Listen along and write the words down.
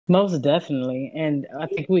Most definitely. And I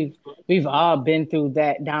think we've all been through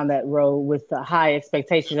that down that road with the high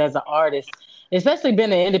expectations as an artist, especially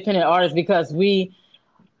being an independent artist because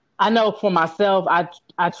I know for myself,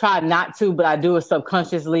 I try not to, but I do it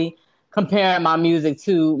subconsciously, comparing my music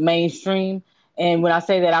to mainstream. And when I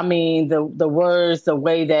say that, I mean the words, the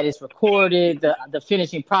way that it's recorded, the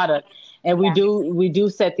finishing product. And Yeah. we do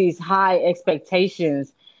set these high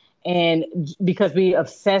expectations, and because we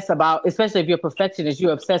obsess about, especially if you're a perfectionist,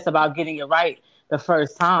 you obsess about getting it right the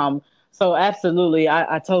first time. So absolutely,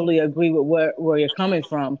 I totally agree with where you're coming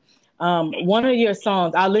from. One of your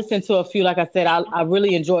songs, I listened to a few. Like I said, I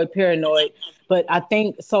really enjoyed Paranoid, but I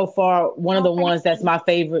think so far one of Oh, the thank ones that's you. my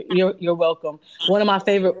favorite. You're welcome. One of my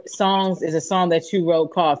favorite songs is a song that you wrote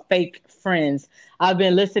called "Fake Friends." I've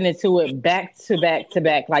been listening to it back to back to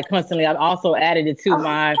back, like constantly. I've also added it to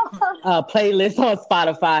my playlist on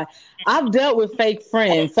Spotify. I've dealt with fake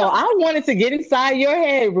friends, so I wanted to get inside your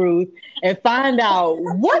head, Ruth, and find out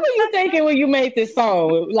what were you thinking when you made this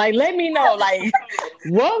song. Like, let me know, like,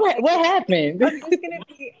 what Okay, happened? I'm just gonna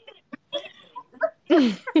be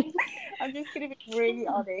I'm just gonna be really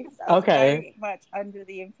honest. I was Okay. very much under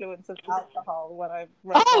the influence of alcohol when I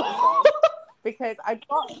wrote that Oh, song because I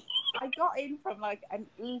got in from like an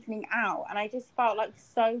evening out and I just felt like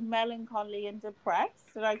so melancholy and depressed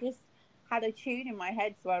and I just had a tune in my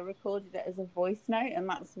head so I recorded it as a voice note and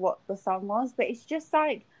that's what the song was. But it's just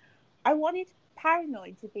like I wanted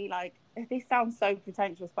Paranoid to be like, this sounds so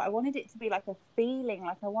pretentious, but I wanted it to be like a feeling.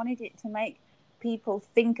 Like I wanted it to make people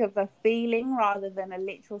think of a feeling rather than a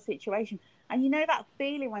literal situation. And you know that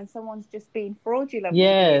feeling when someone's just being fraudulent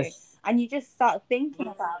with you yes. and you just start thinking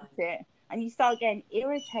about it and you start getting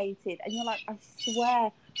irritated and you're like, I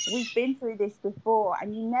swear we've been through this before.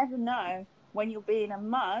 And you never know when you're being a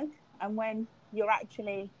mug and when you're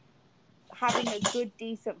actually having a good,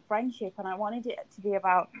 decent friendship. And I wanted it to be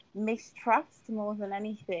about mistrust more than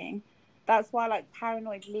anything. That's why like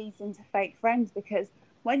Paranoid leads into Fake Friends because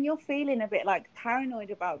when you're feeling a bit like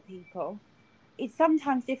paranoid about people, it's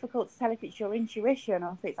sometimes difficult to tell if it's your intuition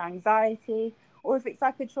or if it's anxiety or if it's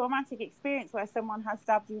like a traumatic experience where someone has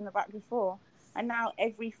stabbed you in the back before and now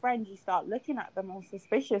every friend you start looking at them all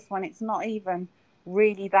suspicious when it's not even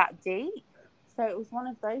really that deep. So it was one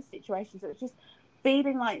of those situations. It was just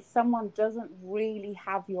feeling like someone doesn't really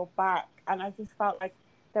have your back. And I just felt like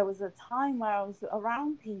there was a time where I was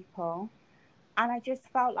around people and I just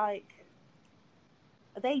felt like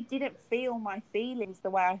they didn't feel my feelings the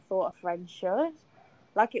way I thought a friend should.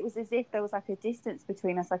 Like it was as if there was like a distance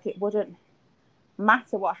between us, like it wouldn't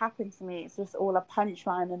matter what happened to me. It's just all a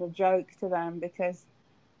punchline and a joke to them because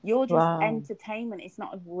you're just Wow. entertainment. It's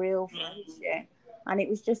not a real friendship. And it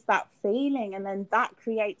was just that feeling. And then that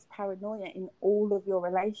creates paranoia in all of your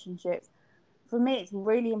relationships. For me, it's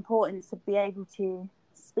really important to be able to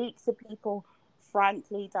speak to people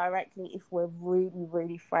frankly, directly, if we're really,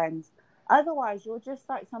 really friends. Otherwise, you're just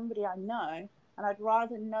like somebody I know, and I'd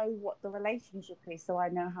rather know what the relationship is so I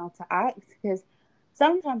know how to act. Because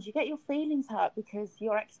sometimes you get your feelings hurt because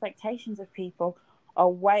your expectations of people are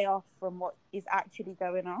way off from what is actually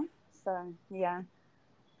going on. So, yeah,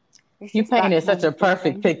 it's You just that painted such kind a of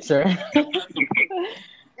perfect feeling. picture.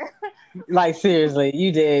 Like seriously,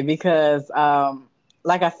 you did because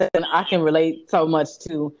like I said, I can relate so much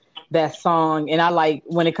to that song. And I like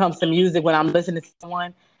when it comes to music, when I'm listening to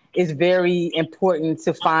someone, it's very important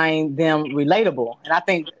to find them relatable. And I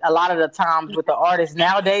think a lot of the times with the artists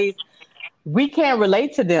nowadays, we can't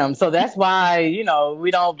relate to them. So that's why,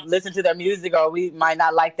 we don't listen to their music or we might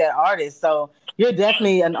not like that artist. So you're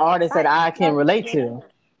definitely an artist that That is I can so relate to. true.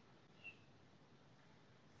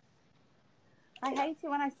 I hate it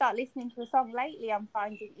when I start listening to a song. Lately, I'm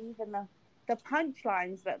finding even the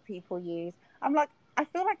punchlines that people use. I'm like, I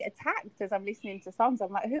feel like attacked as I'm listening to songs.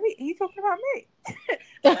 I'm like, who are you talking about me?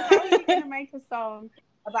 Like, how are you going to make a song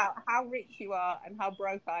about how rich you are and how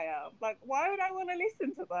broke I am? Like, why would I want to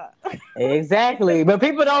listen to that? It's so Exactly. But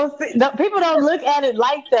people don't see, no, people don't look at it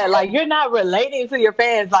like that. Like you're not relating to your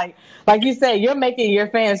fans. Like you said, you're making your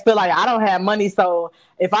fans feel like I don't have money, so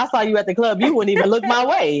if I saw you at the club, you wouldn't even look my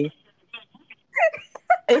way.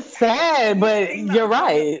 It's sad, You but sing you're that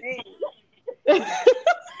song at right. me.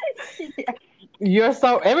 Yeah. You're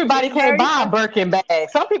so everybody It's can't very buy a funny. Birkin bag.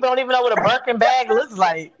 Some people don't even know what a Birkin bag looks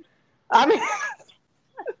like. I mean,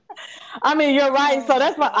 I mean, you're right. Oh So my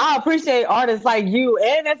that's why God. I appreciate artists like you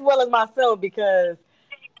and as well as myself because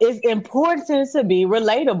it's important to be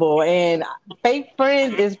relatable. And Fake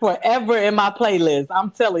Friends is forever in my playlist.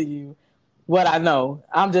 I'm telling you what I know.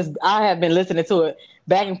 I have been listening to it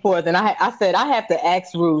back and forth. And I said, I have to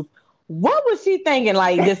ask Ruth, What was she thinking?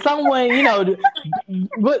 Like, did someone,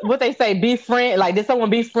 what they say, befriend? Like, did someone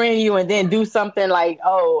befriend you and then do something like,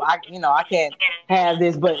 oh, I can't have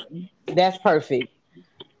this, but that's perfect.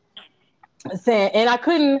 Saying, and I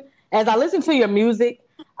couldn't, as I listened to your music,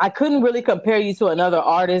 I couldn't really compare you to another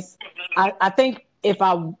artist. I think if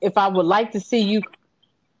I would like to see you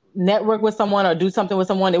network with someone or do something with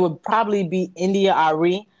someone, it would probably be India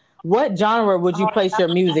Ari. What genre would you Oh, place your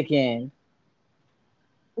music in?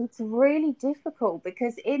 it's really difficult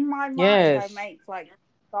because in my mind I Yes. make like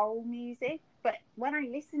soul music, but when I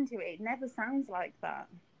listen to it, it never sounds like that.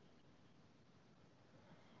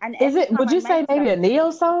 And Is every it, time would I you say make maybe a something,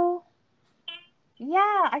 neo soul?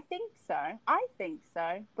 yeah, I think so. I think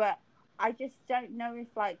so, but I just don't know if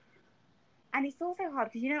like, and it's also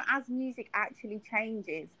hard because as music actually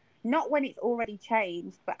changes, not when it's already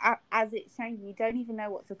changed, but as it's changing, you don't even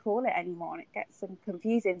know what to call it anymore, and it gets some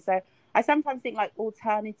confusing. So I sometimes think like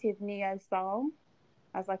alternative neo soul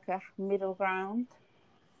as like a middle ground.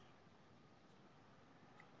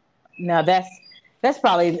 Now that's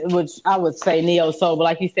probably which I would say neo soul, but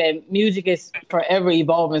like you said, music is forever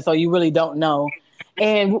evolving, so you really don't know.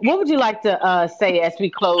 And what would you like to say as we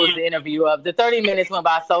close the interview up? The 30 minutes went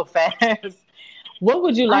by so fast. What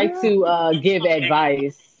would you I like know. to give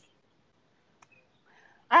advice?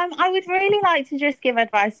 I would really like to just give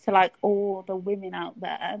advice to like all the women out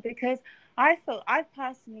there because I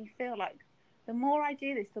personally feel like the more I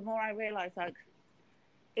do this, the more I realize like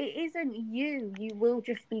it isn't you. You will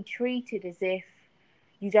just be treated as if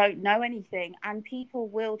you don't know anything, and people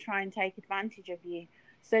will try and take advantage of you.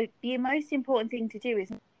 So the most important thing to do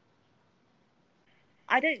is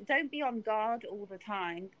don't be on guard all the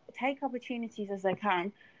time. Take opportunities as they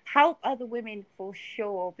come. Help other women for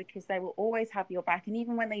sure because they will always have your back, and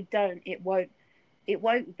even when they don't, it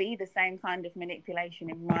won't be the same kind of manipulation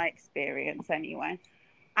in my experience anyway.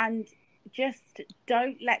 And just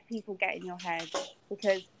don't let people get in your head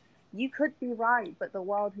because you could be right, but the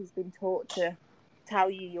world has been taught to tell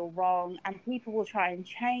you you're wrong, and people will try and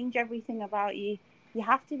change everything about you. You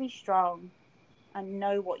have to be strong and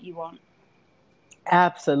know what you want.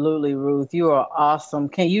 Absolutely, Ruth. You are awesome.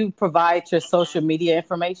 Can you provide your social media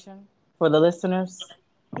information for the listeners?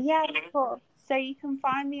 Yeah, of course. So you can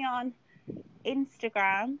find me on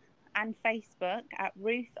Instagram and Facebook at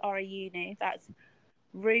Ruth Orihiunu. That's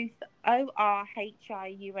Ruth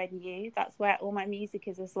Orihiunu. That's where all my music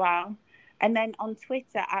is as well. And then on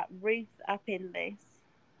Twitter at Ruth Up in This.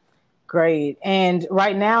 Great. And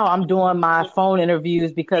right now, I'm doing my phone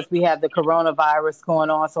interviews because we have the coronavirus going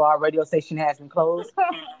on, so our radio station has been closed.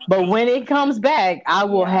 But when it comes back, I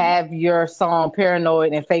will Yeah. have your song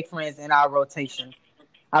Paranoid and Fake Friends in our rotation.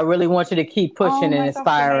 I really want you to keep Oh pushing and my gosh, amazing.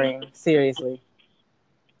 inspiring. Seriously.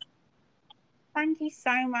 Thank you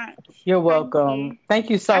so much. You're Thank welcome. you. Thank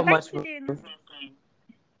you so And thanks much. for doing this.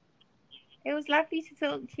 It was lovely to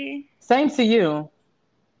talk to you. Same to you.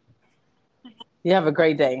 You have a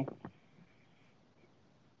great day.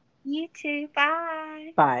 You too.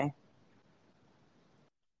 Bye. Bye.